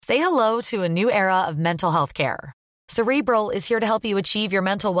Say hello to a new era of mental health care. Cerebral is here to help you achieve your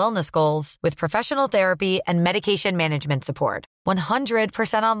mental wellness goals with professional therapy and medication management support.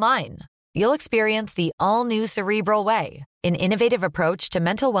 100% online. You'll experience the all-new Cerebral Way, an innovative approach to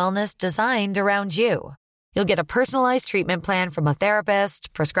mental wellness designed around you. You'll get a personalized treatment plan from a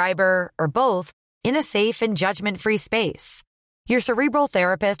therapist, prescriber, or both in a safe and judgment-free space. Your Cerebral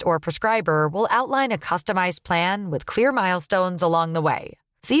therapist or prescriber will outline a customized plan with clear milestones along the way,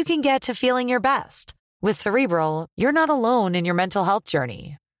 so you can get to feeling your best. With Cerebral, you're not alone in your mental health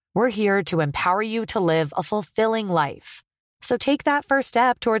journey. We're here to empower you to live a fulfilling life. So take that first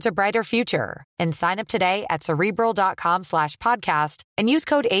step towards a brighter future and sign up today at Cerebral.com/podcast and use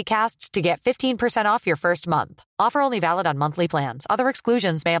code ACAST to get 15% off your first month. Offer only valid on monthly plans. Other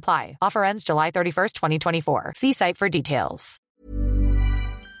exclusions may apply. Offer ends July 31st, 2024. See site for details.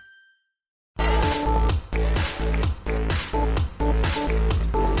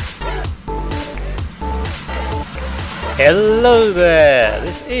 Hello there,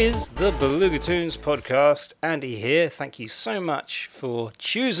 this is the Beluga Tunes podcast. Andy here. Thank you so much for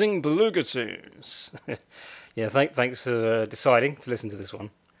choosing Beluga Tunes. Yeah, thanks for deciding to listen to this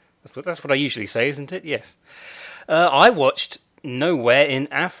one. That's what I usually say, isn't it? Yes. I watched Nowhere in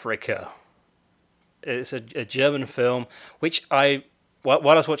Africa. It's a German film, which while I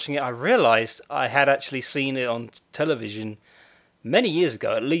was watching it, I realised I had actually seen it on television many years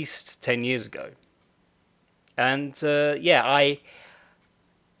ago, at least 10 years ago. And I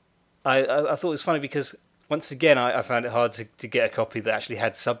thought it was funny because once again I found it hard to get a copy that actually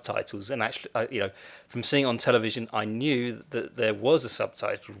had subtitles. And actually, from seeing it on television, I knew that there was a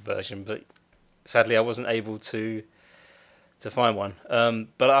subtitled version, but sadly I wasn't able to find one.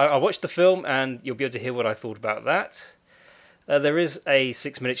 But I watched the film, and you'll be able to hear what I thought about that. There is a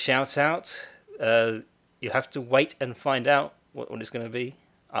 6-minute shout out. You'll have to wait and find out what it's going to be.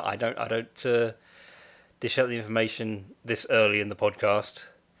 I don't dish out the information this early in the podcast,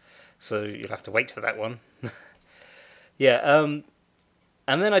 so you'll have to wait for that one. And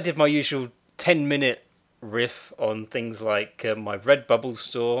then I did my usual 10-minute riff on things like my Redbubble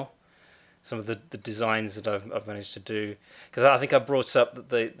store, some of the designs that I've managed to do, because I think I brought up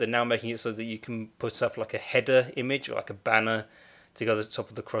that they're now making it so that you can put up like a header image or like a banner to go to the top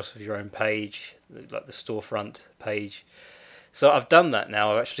of the cross of your own page, like the storefront page. So I've done that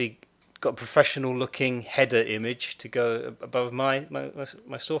now. I've actually got a professional looking header image to go above my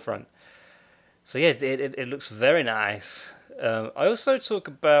storefront. So yeah, it looks very nice. I also talk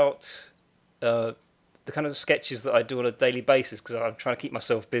about the kind of sketches that I do on a daily basis, because I'm trying to keep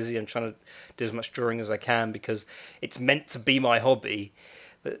myself busy. I'm trying to do as much drawing as I can because it's meant to be my hobby,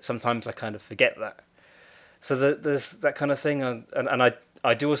 but sometimes I kind of forget that. So there's that kind of thing, and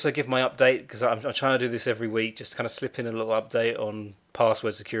I do also give my update, because I'm trying to do this every week, just kind of slip in a little update on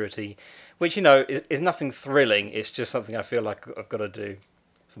password security, which, is nothing thrilling. It's just something I feel like I've got to do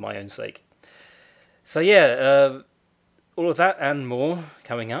for my own sake. So yeah, all of that and more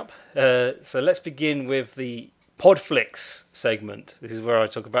coming up. So let's begin with the Podflix segment. This is where I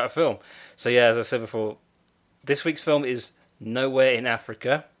talk about a film. So yeah, as I said before, this week's film is Nowhere in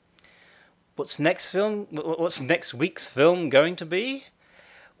Africa. What's next week's film going to be?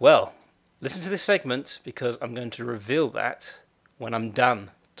 Well, listen to this segment, because I'm going to reveal that when I'm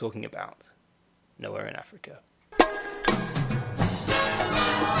done talking about Nowhere in Africa.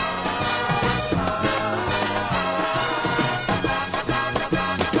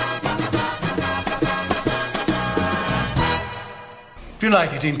 Do you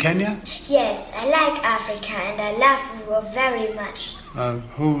like it in Kenya? Yes, I like Africa and I love war very much.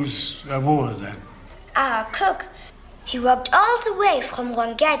 Who's a war then? Our cook. He walked all the way from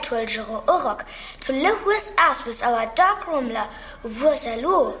Rongai to Algero Orok to live with us with our dog Rumla, who was a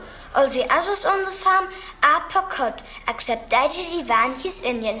Luo. All the others on the farm are Pokot, except Daiji Divan, he's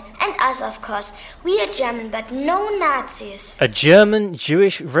Indian, and us, of course. We are German, but no Nazis. A German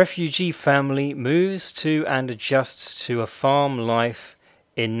Jewish refugee family moves to and adjusts to a farm life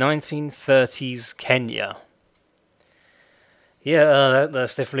in 1930s Kenya. Yeah,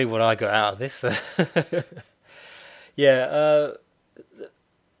 that's definitely what I got out of this. Yeah,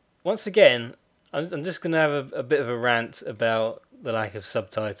 once again, I'm just going to have a bit of a rant about the lack of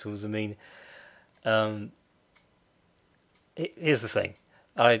subtitles. I mean, here's the thing.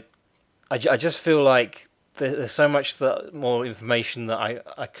 I just feel like there's so much more information that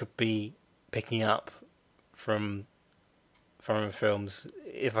I could be picking up from foreign films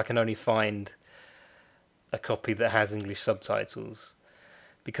if I can only find a copy that has English subtitles.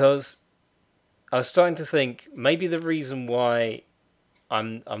 Because I was starting to think maybe the reason why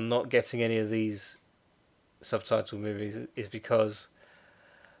I'm not getting any of these subtitle movies is because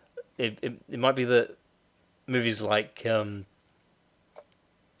it might be that movies like or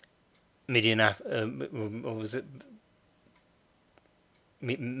was it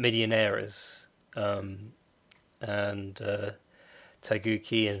Millionaires, and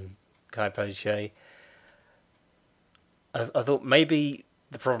Taguchi and Kai Poche. I thought maybe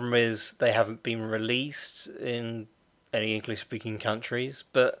the problem is they haven't been released in any English-speaking countries,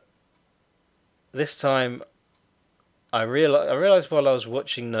 but this time I realized while I was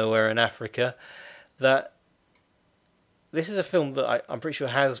watching Nowhere in Africa that this is a film that I'm pretty sure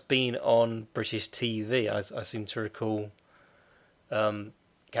has been on British TV. I seem to recall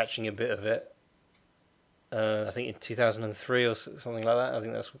catching a bit of it. I think in 2003 or something like that. I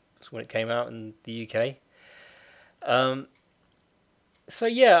think that's when it came out in the UK. So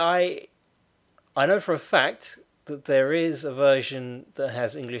yeah, I know for a fact that there is a version that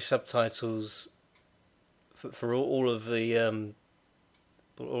has English subtitles for all of the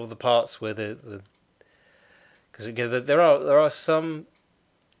parts where because there are some.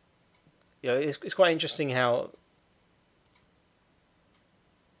 It's quite interesting how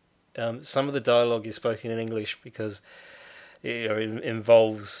some of the dialogue is spoken in English because it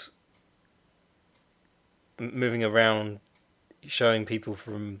involves moving around, showing people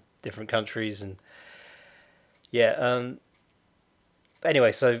from different countries, and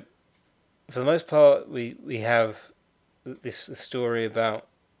anyway, so for the most part we have this story about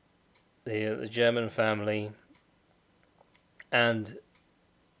the German family, and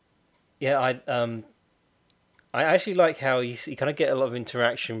I actually like how you kind of get a lot of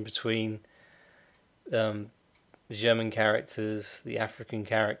interaction between the German characters, the African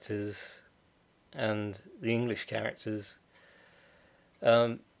characters, and the English characters,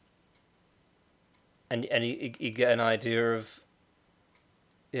 and you get an idea of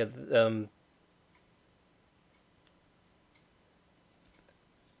I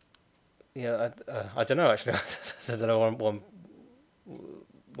don't know actually. I don't know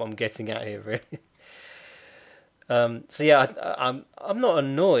what I'm getting at here really. So yeah, I'm not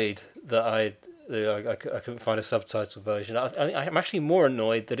annoyed that I couldn't find a subtitle version. I'm actually more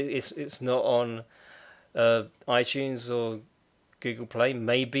annoyed that it's not on iTunes or Google Play.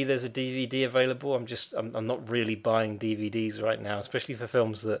 Maybe there's a DVD available. I'm not really buying DVDs right now, especially for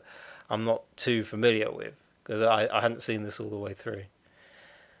films that I'm not too familiar with, because I hadn't seen this all the way through.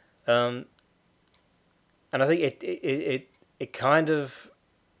 And I think it kind of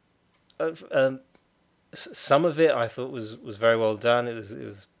some of it I thought was very well done. It was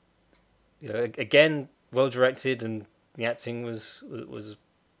again well directed, and the acting was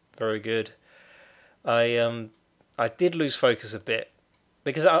very good. I did lose focus a bit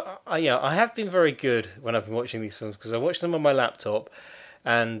because I have been very good when I've been watching these films, because I watch them on my laptop,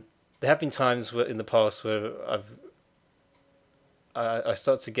 and there have been times in the past where I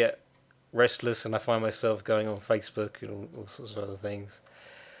start to get restless and I find myself going on Facebook and all sorts of other things.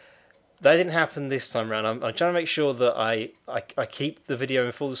 That didn't happen this time around. I'm trying to make sure that I keep the video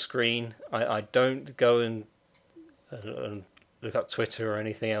in full screen. I don't go and look up Twitter or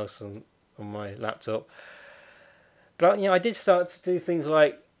anything else on my laptop. But I did start to do things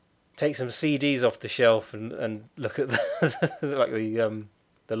like take some CDs off the shelf and look at the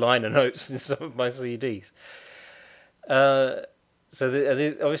liner notes in some of my CDs. So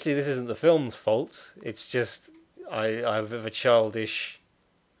obviously this isn't the film's fault. It's just I have a bit of a childish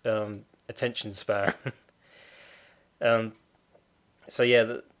attention span. So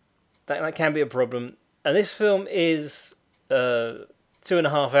yeah, that can be a problem. And this film is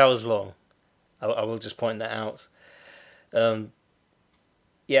 2.5 hours long. I will just point that out. That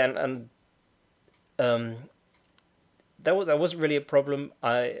wasn't really a problem.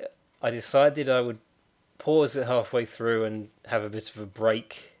 I decided I would pause it halfway through and have a bit of a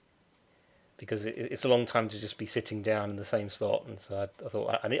break, because it's a long time to just be sitting down in the same spot, and so I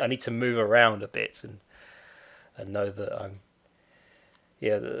thought I need to move around a bit and know that I'm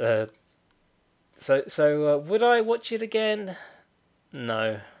So would I watch it again?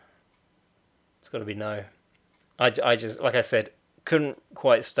 No, it's got to be no. I just, like I said, couldn't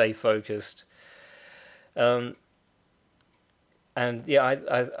quite stay focused. And yeah,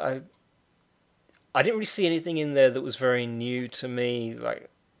 I didn't really see anything in there that was very new to me. Like,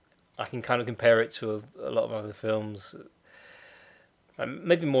 I can kind of compare it to a lot of other films,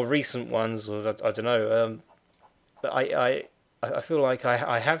 maybe more recent ones, or I don't know. But I feel like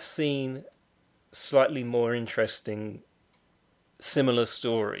I have seen slightly more interesting, similar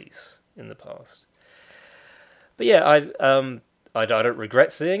stories in the past. But yeah, I don't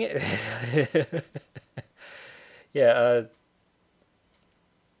regret seeing it. Yeah,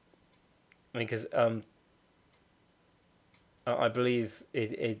 I mean, because I believe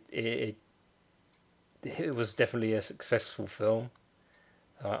it was definitely a successful film.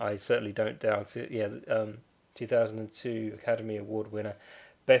 I certainly don't doubt it. Yeah, 2002 Academy Award winner,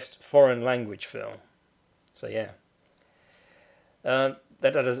 Best Foreign Language Film. So yeah, that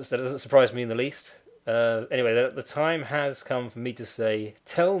doesn't surprise me in the least. Anyway, the time has come for me to say,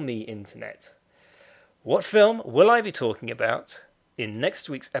 tell me, Internet, what film will I be talking about in next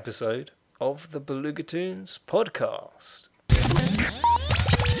week's episode of the Beluga Tunes podcast?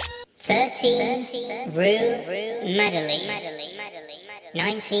 13 Rue Madeline,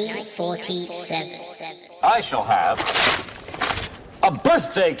 1947. I shall have a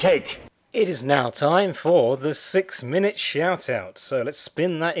birthday cake. It is now time for the 6-minute shout-out. So let's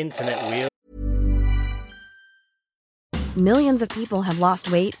spin that internet wheel. Millions of people have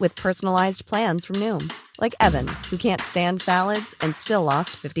lost weight with personalized plans from Noom. Like Evan, who can't stand salads and still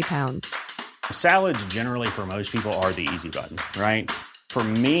lost 50 pounds. Salads generally for most people are the easy button, right? For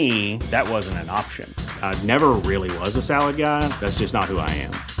me, that wasn't an option. I never really was a salad guy. That's just not who I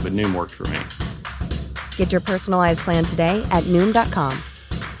am. But Noom worked for me. Get your personalized plan today at Noom.com.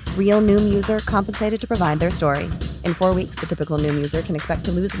 Real Noom user compensated to provide their story. In 4 weeks, the typical Noom user can expect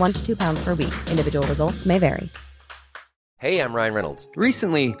to lose 1 to 2 pounds per week. Individual results may vary. Hey, I'm Ryan Reynolds.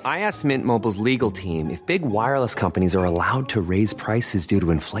 Recently, I asked Mint Mobile's legal team if big wireless companies are allowed to raise prices due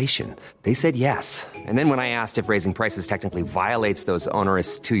to inflation. They said yes. And then when I asked if raising prices technically violates those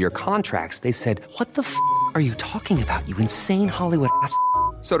onerous 2-year contracts, they said, "What the f*** are you talking about, you insane Hollywood ass?"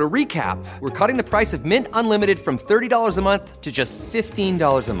 So to recap, we're cutting the price of Mint Unlimited from $30 a month to just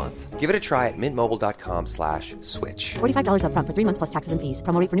 $15 a month. Give it a try at mintmobile.com/switch. $45 up front for 3 months plus taxes and fees.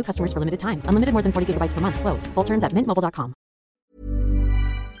 Promo rate for new customers for limited time. Unlimited more than 40 gigabytes per month. Slows full terms at mintmobile.com.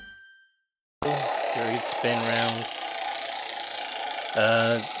 Good spin round.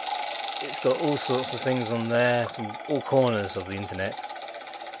 It's got all sorts of things on there from all corners of the internet.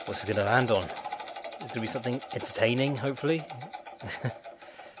 What's it going to land on? It's going to be something entertaining, hopefully.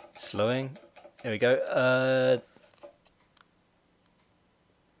 Slowing. There we go.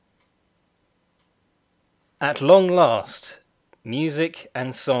 At long last, music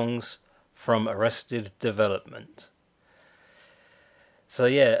and songs from Arrested Development. So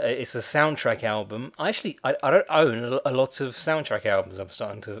yeah, it's a soundtrack album. I don't own a lot of soundtrack albums. I'm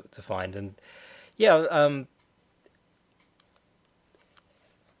starting to find, and yeah,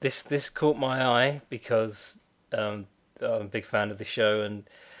 this caught my eye because I'm a big fan of the show, and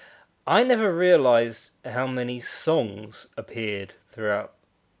I never realised how many songs appeared throughout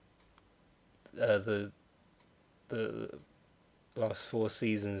the last 4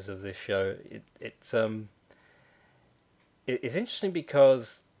 seasons of this show. It's interesting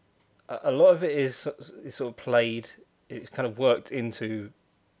because a lot of it is sort of played. It's kind of worked into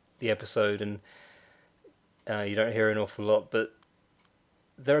the episode, and you don't hear an awful lot. But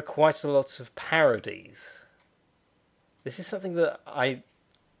there are quite a lot of parodies. This is something that I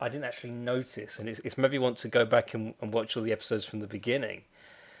didn't actually notice, and it's maybe want to go back and watch all the episodes from the beginning.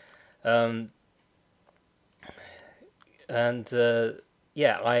 For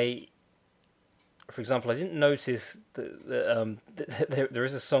example, I didn't notice that there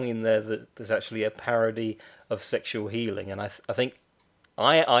is a song in there there's actually a parody of Sexual Healing, and I think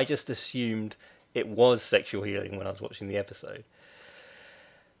I just assumed it was Sexual Healing when I was watching the episode.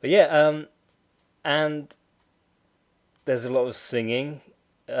 But yeah, and there's a lot of singing.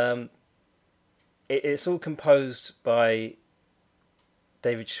 It's all composed by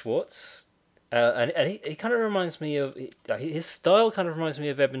David Schwartz, and he kind of reminds me of, his style kind of reminds me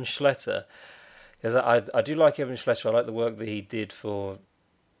of Eben Schletter, because I do like Eben Schletter. I like the work that he did for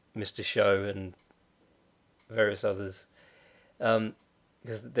Mr. Show and various others,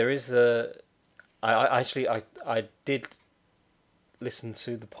 because there is I did listen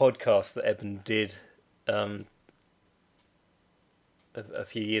to the podcast that Eben did a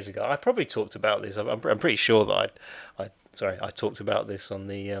few years ago. I probably talked about this. I'm pretty sure that I talked about this on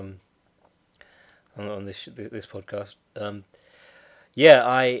the on this podcast.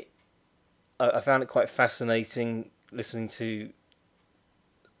 I found it quite fascinating listening to,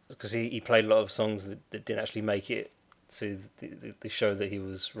 because he played a lot of songs that didn't actually make it to the show that he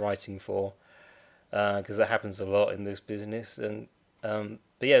was writing for, because that happens a lot in this business. And but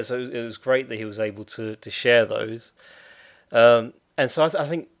yeah, so it was great that he was able to share those. And so I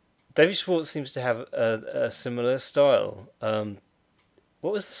think David Schwartz seems to have a similar style.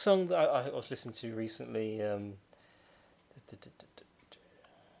 What was the song that I was listening to recently?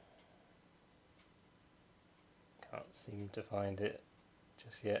 Can't seem to find it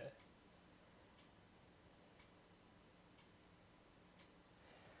just yet.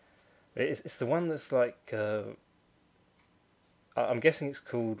 It's the one that's like I'm guessing it's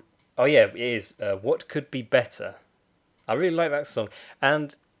called. Oh yeah, it is. What Could Be Better. I really like that song,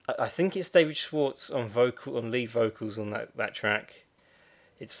 and I think it's David Schwartz on lead vocals on that track.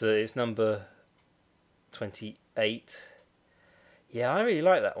 It's number 28. Yeah, I really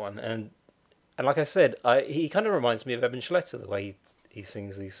like that one, and like I said, he kind of reminds me of Eben Schletter the way he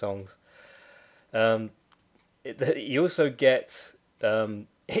sings these songs. You also get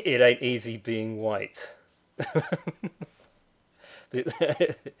It Ain't Easy Being White.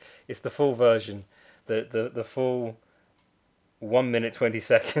 It's the full version, the full 1 minute 20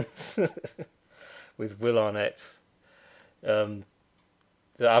 seconds with Will Arnett. So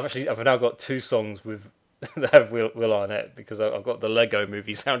I've now got 2 songs with that have Will Arnett, because I've got the Lego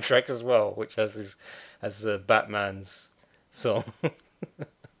Movie soundtrack as well, which has Batman's song.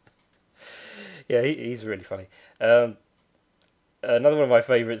 Yeah, he's really funny. Another one of my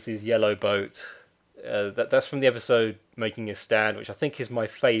favourites is Yellow Boat. That's from the episode Making a Stand, which I think is my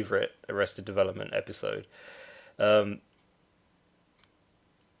favourite Arrested Development episode.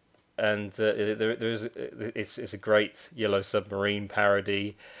 It's a great Yellow Submarine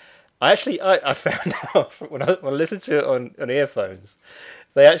parody. I found out when I listened to it on earphones,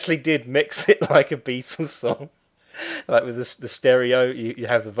 they actually did mix it like a Beatles song. Like with the stereo, you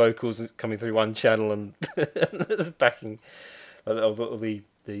have the vocals coming through one channel and the backing of the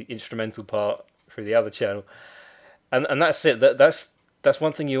instrumental part through the other channel, and that's it. That's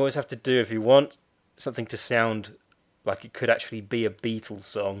one thing you always have to do if you want something to sound like it could actually be a Beatles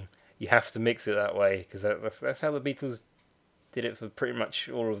song. You have to mix it that way, because that's how the Beatles did it for pretty much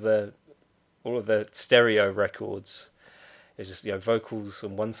all of their stereo records. It's just vocals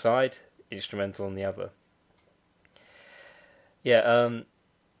on one side, instrumental on the other. Yeah,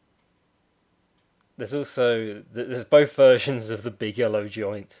 there's both versions of the Big Yellow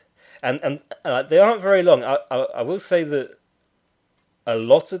Joint, and they aren't very long. I will say that a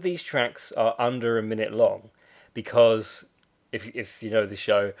lot of these tracks are under a minute long, because if you know the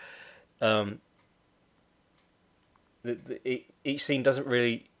show, each scene doesn't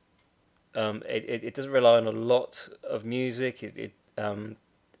really it doesn't rely on a lot of music.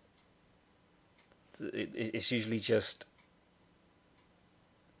 It's usually just.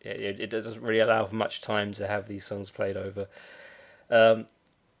 It doesn't really allow for much time to have these songs played over, and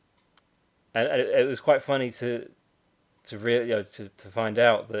it was quite funny to really to find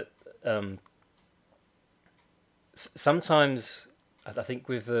out that sometimes I think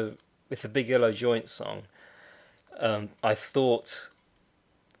with the Big Yellow Joint song, I thought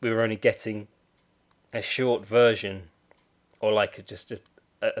we were only getting a short version, or like just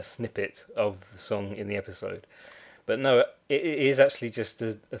a snippet of the song in the episode. But no, it is actually just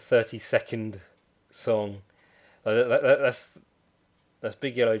a 30-second song. That's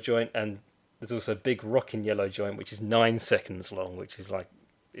Big Yellow Joint, and there's also Big Rockin' Yellow Joint, which is 9 seconds long, which is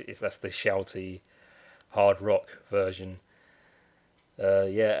that's the shouty, hard rock version.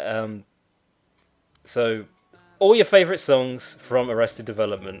 So all your favourite songs from Arrested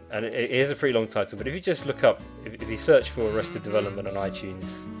Development, and it is a pretty long title, but if you just look up, if you search for Arrested Development on iTunes,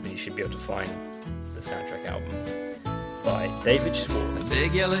 then you should be able to find the soundtrack album by David Schwartz. A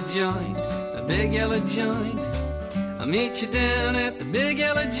big yellow joint, a big yellow joint. I'll meet you down at the big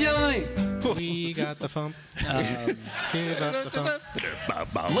yellow joint. We got the funk. Give up the funk.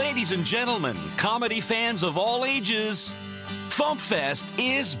 Ladies and gentlemen, comedy fans of all ages, FumpFest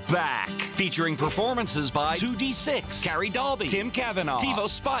is back, featuring performances by 2D6, Carrie Dalby, Tim Cavanaugh, Devo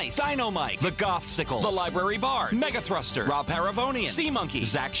Spice, Dino Mike, The Gothsicles, The Library Bards, Mega Thruster, Rob Paravonian, Sea Monkey,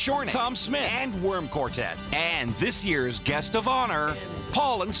 Zach Shornick, Tom Smith, and Worm Quartet. And this year's guest of honor,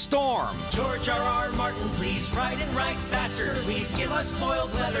 Paul and Storm. George R.R. Martin, please write and write faster. Please give us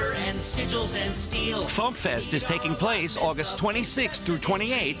boiled leather and sigils and steel. FumpFest is taking place August 26th through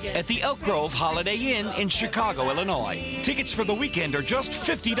 28th at the Elk Grove Holiday Inn in Chicago, Illinois. Tickets for the weekend are just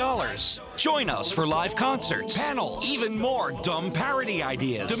 $50. Join us for live concerts, panels, even more dumb parody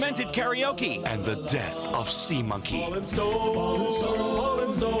ideas, demented karaoke, and the death of Sea Monkey. Please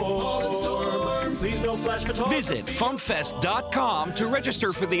no flash photography. Visit FumpFest.com to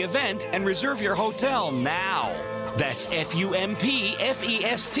register for the event and reserve your hotel now. That's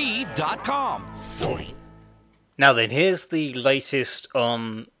FumpFest.com. Now then, here's the latest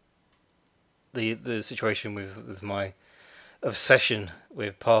on the situation with my obsession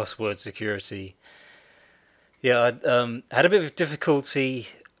with password security. Yeah, I had a bit of difficulty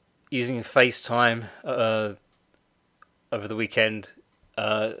using FaceTime over the weekend.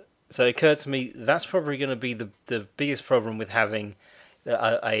 So it occurred to me that's probably going to be the biggest problem with having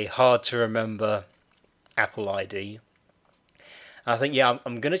a hard to remember Apple ID. I think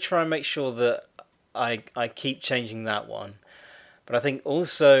I'm going to try and make sure that I keep changing that one. But I think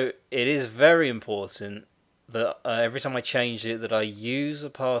also it is very important that every time I change it, that I use a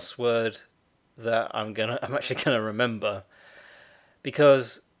password that I'm actually gonna remember,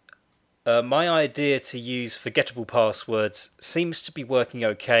 because my idea to use forgettable passwords seems to be working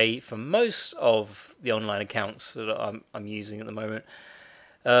okay for most of the online accounts that I'm using at the moment,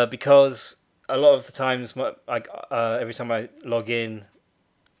 because a lot of the times, every time I log in,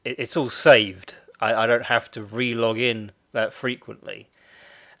 it's all saved. I don't have to re-log in that frequently,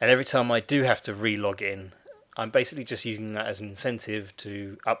 and every time I do have to re-log in, I'm basically just using that as an incentive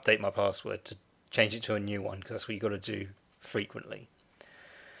to update my password, to change it to a new one, because that's what you got to do frequently.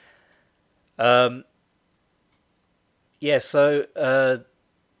 So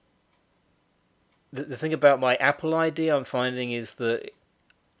the thing about my Apple ID I'm finding is that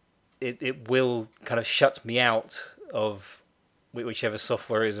it will kind of shut me out of whichever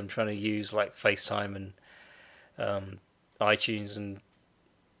software it is I'm trying to use, like FaceTime and iTunes, and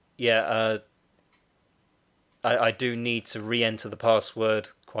I do need to re-enter the password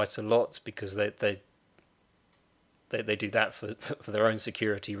quite a lot, because they do that for their own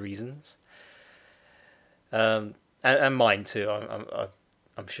security reasons, and mine too.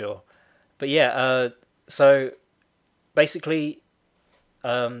 I'm sure, but so basically,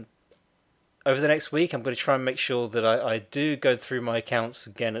 over the next week, I'm going to try and make sure that I do go through my accounts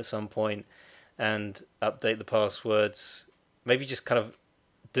again at some point and update the passwords. Maybe just kind of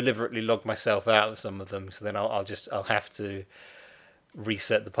deliberately log myself out of some of them, so then I'll have to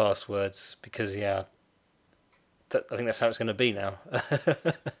reset the passwords, because I think that's how it's going to be now.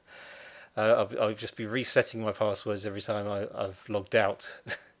 I'll just be resetting my passwords every time I've logged out.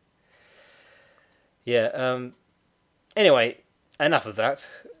 Anyway, enough of that.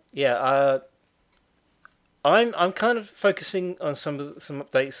 I'm kind of focusing on some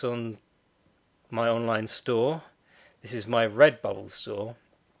updates on my online store. This is my Redbubble store,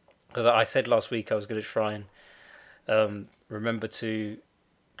 because I said last week I was going to try and remember to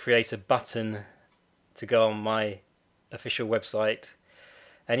create a button to go on my official website,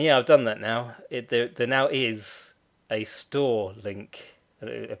 and I've done that now. There now is a store link,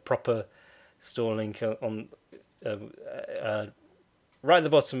 a proper store link on right at the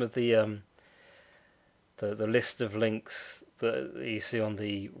bottom of the list of links that you see on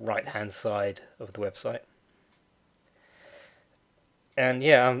the right hand side of the website. And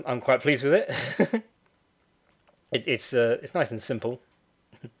I'm quite pleased with it. It's nice and simple.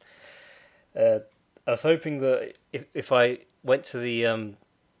 I was hoping that if I went to the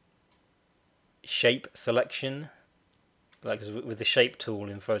shape selection, like with the shape tool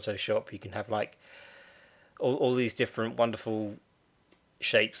in Photoshop, you can have like all these different wonderful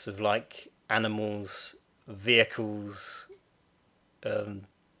shapes of like animals, vehicles,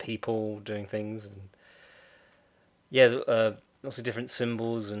 people doing things, and lots of different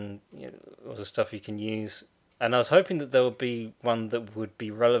symbols and lots of stuff you can use. And I was hoping that there would be one that would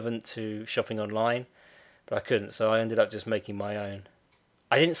be relevant to shopping online, but I couldn't, so I ended up just making my own.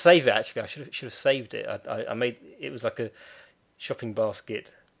 I didn't save it, actually. I should have saved it. I made it was like a shopping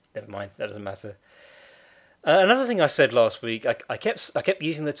basket. Never mind, that doesn't matter. Another thing I said last week, I kept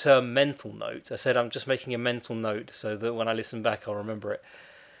using the term mental note. I said I'm just making a mental note so that when I listen back I'll remember it.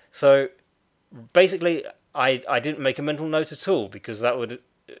 So basically I didn't make a mental note at all, because that would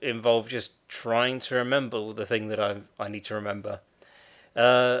involve just trying to remember the thing that I need to remember.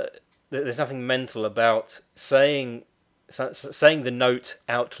 There's nothing mental about saying the note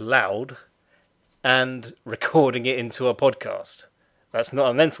out loud and recording it into a podcast. That's not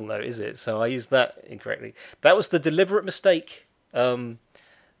a mental note, is it? So I used that incorrectly. That was the deliberate mistake of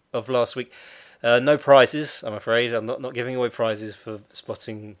last week. No prizes, I'm afraid. I'm not giving away prizes for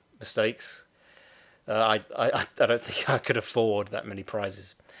spotting mistakes. I don't think I could afford that many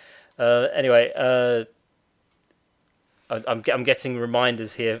prizes. Anyway, I'm getting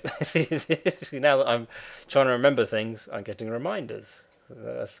reminders here. See, now that I'm trying to remember things, I'm getting reminders.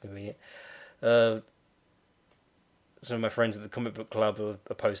 That's convenient. Some of my friends at the comic book club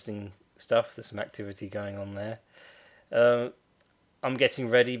are posting stuff. There's some activity going on there. I'm getting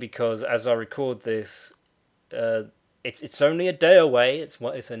ready because as I record this, it's only a day away.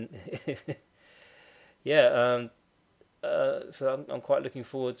 So I'm quite looking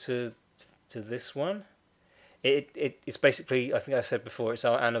forward to this one. It's basically, I think I said before, it's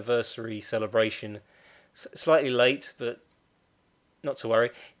our anniversary celebration. Slightly late, but not to worry.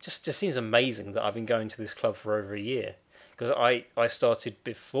 Just seems amazing that I've been going to this club for over a year, because I started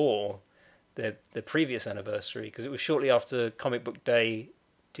before the previous anniversary, because it was shortly after Comic Book Day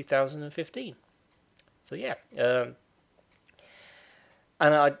 2015. So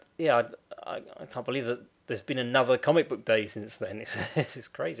and I can't believe that there's been another comic book day since then. It's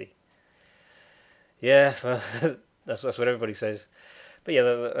crazy. Yeah, well, that's what everybody says. But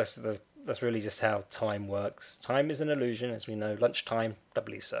yeah, that's really just how time works. Time is an illusion, as we know. Lunchtime,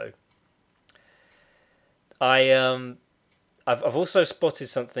 doubly so. I've also spotted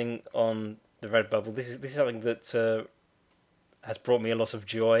something on the Redbubble. This is something that has brought me a lot of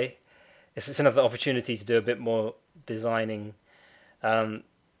joy. It's another opportunity to do a bit more designing,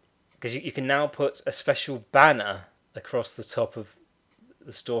 because you can now put a special banner across the top of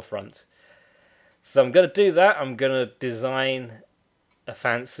the storefront. So I'm going to do that. I'm going to design a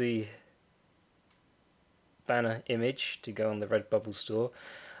fancy banner image to go on the Redbubble store.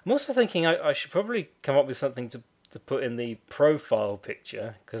 I'm also thinking I should probably come up with something to put in the profile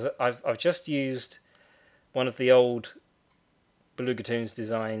picture, because I've just used one of the old Beluga Toons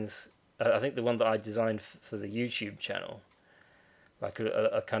designs. I think the one that I designed for the YouTube channel, like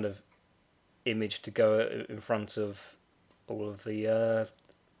a kind of image to go in front of all of the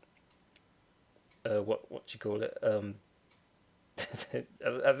what do you call it?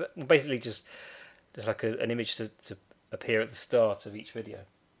 Basically just like an image to appear at the start of each video.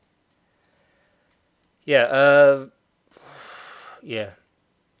 Yeah, yeah.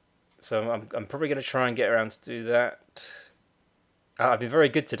 So I'm probably going to try and get around to do that. I've been very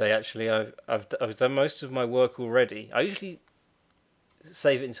good today, actually. I've done most of my work already. I usually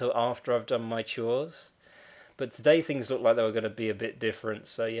save it until after I've done my chores, but today things look like they were going to be a bit different.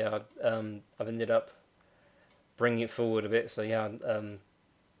 So yeah, I've ended up bringing it forward a bit. So yeah, I'm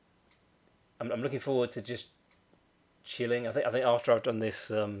looking forward to just chilling. I think after I've done this,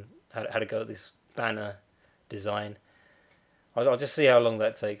 how to go at this banner design, I'll just see how long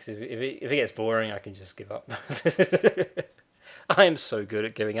that takes. If it gets boring, I can just give up. I am so good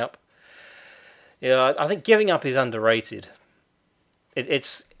at giving up. Yeah, I think giving up is underrated.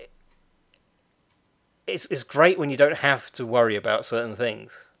 It's great when you don't have to worry about certain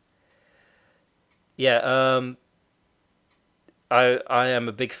things. Yeah, I am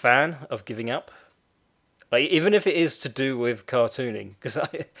a big fan of giving up. Like, even if it is to do with cartooning, because I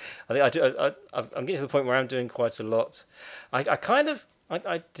think I'm getting to the point where I'm doing quite a lot.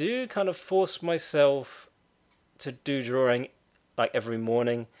 I do kind of force myself to do drawing like every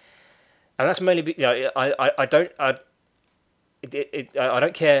morning, and that's mainly I don't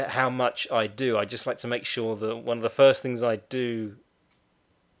care how much I do. I just like to make sure that one of the first things I do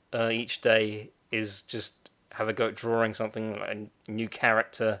each day is just have a go at drawing something, like a new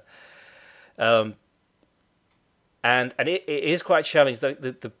character. And it is quite a challenge.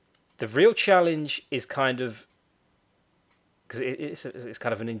 The real challenge is kind of, because it's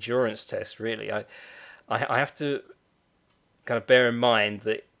kind of an endurance test, really. I have to kind of bear in mind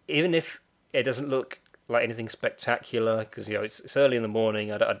that even if it doesn't look like anything spectacular, because it's early in the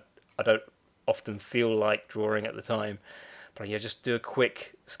morning, I don't often feel like drawing at the time, but just do a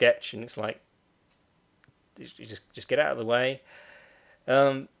quick sketch, and it's like you just get out of the way.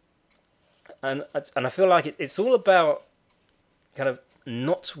 And I feel like it's all about kind of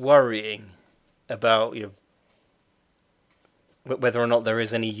not worrying about whether or not there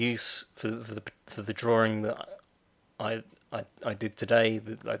is any use for the drawing that I did today,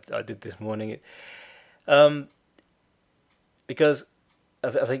 that I did this morning, because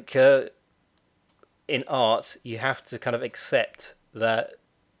I think in art you have to kind of accept that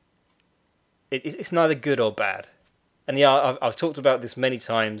it's neither good or bad. And yeah, I've talked about this many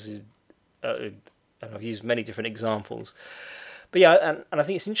times. And I've used many different examples, but yeah, and I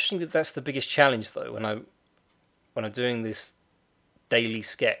think it's interesting that that's the biggest challenge, though, when I'm doing this daily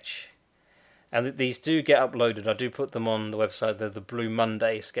sketch, and these do get uploaded. I do put them on the website. They're the Blue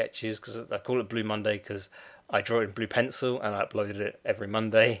Monday sketches, because I call it Blue Monday because I draw it in blue pencil and I uploaded it every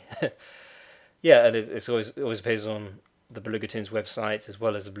Monday. Yeah, and it always appears on the Beluga Toons website, as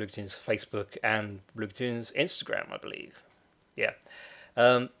well as the Beluga Toons Facebook and Beluga Toons Instagram, I believe. Yeah.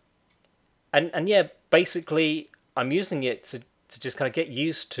 And yeah, basically, I'm using it to just kind of get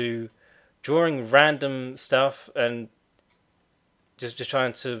used to drawing random stuff, and just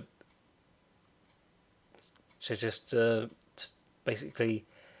trying to just basically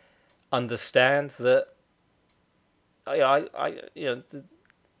understand that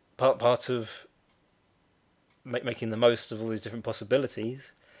part of making the most of all these different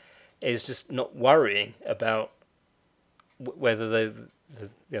possibilities is just not worrying about whether they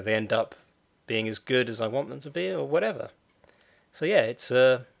end up being as good as I want them to be or whatever. So yeah, it's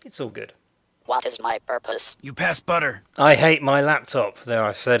all good. What is my purpose? You pass butter. I hate my laptop. There,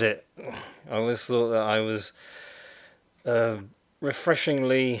 I said it. I always thought that I was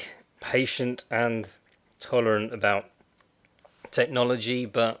refreshingly patient and tolerant about technology,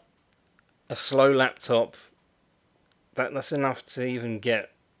 but a slow laptop, that's enough to even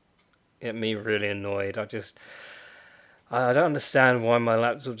get me really annoyed. I don't understand why my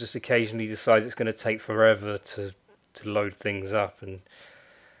laptop just occasionally decides it's going to take forever to load things up, and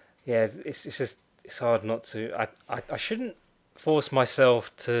yeah, it's hard not to. I shouldn't force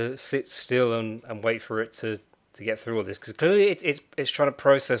myself to sit still and wait for it to get through all this, because clearly it's trying to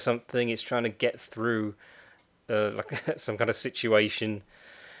process something, it's trying to get through like some kind of situation,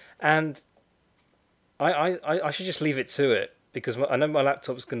 and I should just leave it to it, because I know my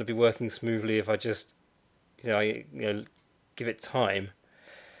laptop's going to be working smoothly if I just give it time.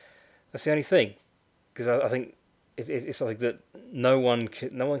 That's the only thing, because I think it's something that no one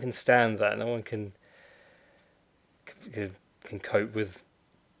can stand that. No one can cope with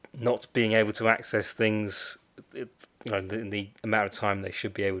not being able to access things, in the amount of time they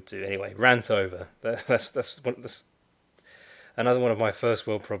should be able to. Anyway, rant over. That's another one of my first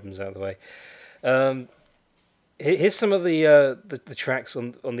world problems out of the way. Here's some of the tracks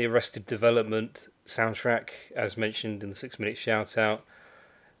on the Arrested Development soundtrack, as mentioned in the 6-minute shout out.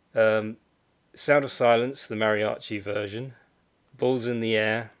 Sound of Silence, the mariachi version. Balls in the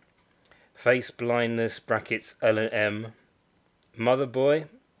Air. Face Blindness brackets L&M. Mother Boy.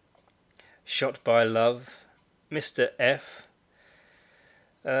 Shot by Love. Mr. F.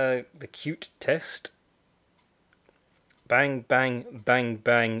 The Cute Test. Bang Bang Bang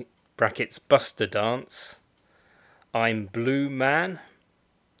Bang brackets Buster Dance. I'm Blue Man.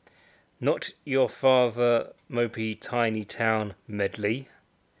 Not Your Father Mopey Tiny Town medley.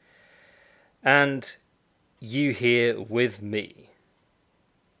 And You Here With Me.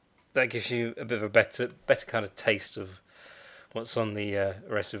 That gives you a bit of a better kind of taste of what's on the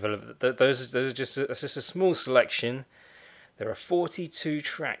Arrested Development. Those are just a small selection. There are 42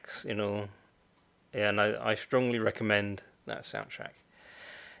 tracks in all. Yeah, and I strongly recommend that soundtrack.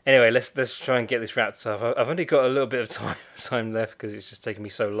 Anyway, let's try and get this wrapped up. I've only got a little bit of time left, because it's just taken me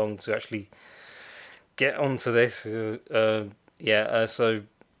so long to actually get onto this. So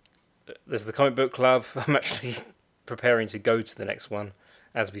there's the comic book club. I'm actually preparing to go to the next one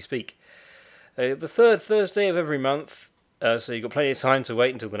as we speak. The third Thursday of every month, so you've got plenty of time to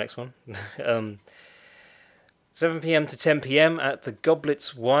wait until the next one. 7 p.m. to 10 p.m. at the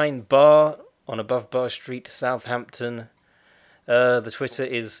Goblets Wine Bar on Above Bar Street, Southampton. The Twitter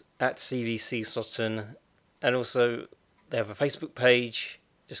is at CVC Sutton, and also they have a Facebook page.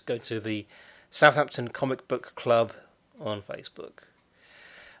 Just go to the Southampton Comic Book Club on Facebook.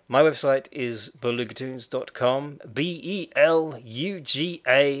 My website is belugatoons.com,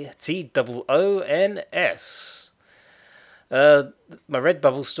 BELUGATOONS. My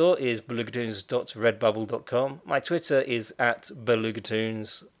Redbubble store is belugatoons.redbubble.com. My Twitter is at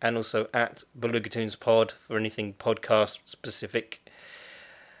belugatoons, and also at belugatoonspod for anything podcast specific.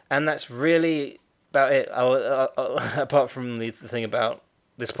 And that's really about it. Apart from the thing about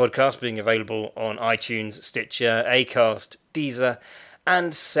this podcast being available on iTunes, Stitcher, Acast, Deezer,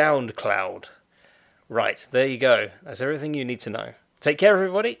 and SoundCloud. Right, there you go. That's everything you need to know. Take care,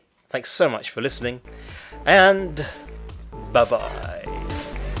 everybody. Thanks so much for listening, and bye-bye.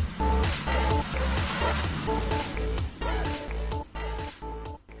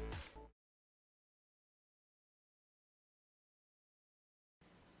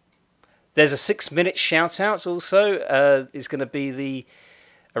 There's a 6-minute shout-out also. It's going to be the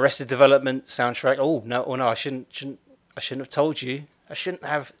Arrested Development soundtrack. Oh no! I shouldn't have told you. I shouldn't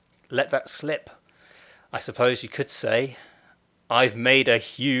have let that slip. I suppose you could say, I've made a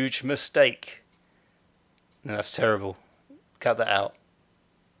huge mistake. No, that's terrible. Cut that out,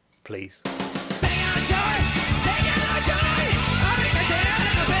 please.